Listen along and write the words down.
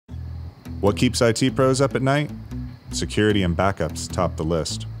What keeps IT pros up at night? Security and backups top the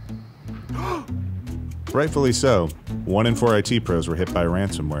list. Rightfully so, 1 in 4 IT pros were hit by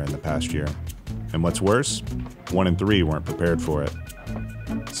ransomware in the past year. And what's worse, 1 in 3 weren't prepared for it.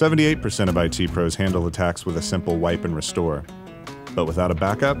 78% of IT pros handle attacks with a simple wipe and restore. But without a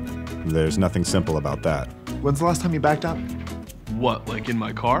backup, there's nothing simple about that. When's the last time you backed up? What, like in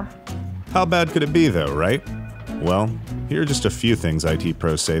my car? How bad could it be though, right? Well, here are just a few things IT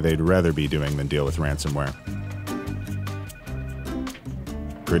pros say they'd rather be doing than deal with ransomware.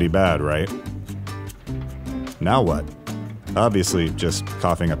 Pretty bad, right? Now what? Obviously, just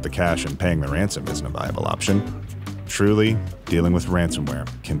coughing up the cash and paying the ransom isn't a viable option. Truly, dealing with ransomware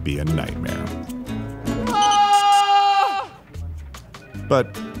can be a nightmare.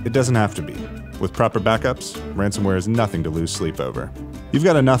 But it doesn't have to be. With proper backups, ransomware is nothing to lose sleep over. You've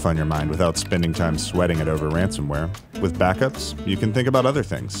got enough on your mind without spending time sweating it over ransomware. With backups, you can think about other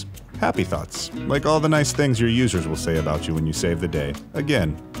things. Happy thoughts, like all the nice things your users will say about you when you save the day.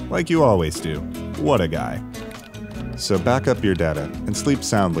 Again, like you always do. What a guy. So back up your data and sleep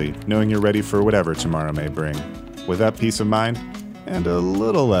soundly, knowing you're ready for whatever tomorrow may bring. With that peace of mind, and a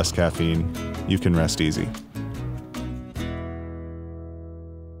little less caffeine, you can rest easy.